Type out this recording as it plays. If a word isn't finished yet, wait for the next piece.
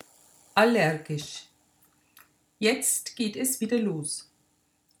Allergisch. Jetzt geht es wieder los.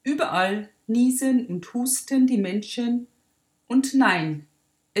 Überall niesen und husten die Menschen. Und nein,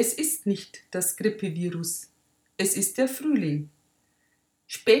 es ist nicht das Grippevirus. Es ist der Frühling.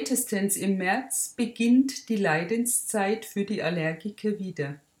 Spätestens im März beginnt die Leidenszeit für die Allergiker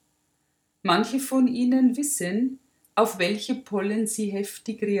wieder. Manche von ihnen wissen, auf welche Pollen sie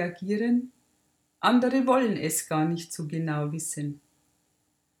heftig reagieren, andere wollen es gar nicht so genau wissen.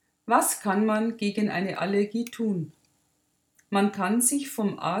 Was kann man gegen eine Allergie tun? Man kann sich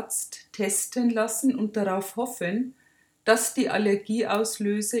vom Arzt testen lassen und darauf hoffen, dass die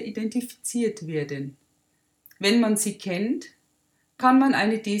Allergieauslöser identifiziert werden. Wenn man sie kennt, kann man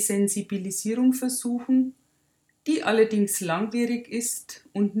eine Desensibilisierung versuchen, die allerdings langwierig ist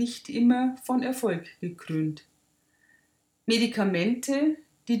und nicht immer von Erfolg gekrönt. Medikamente,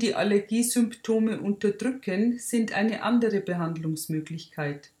 die die Allergiesymptome unterdrücken, sind eine andere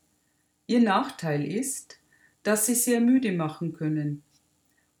Behandlungsmöglichkeit. Ihr Nachteil ist, dass sie sehr müde machen können.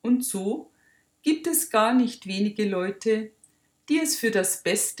 Und so gibt es gar nicht wenige Leute, die es für das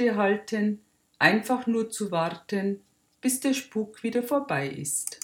Beste halten, einfach nur zu warten, bis der Spuk wieder vorbei ist.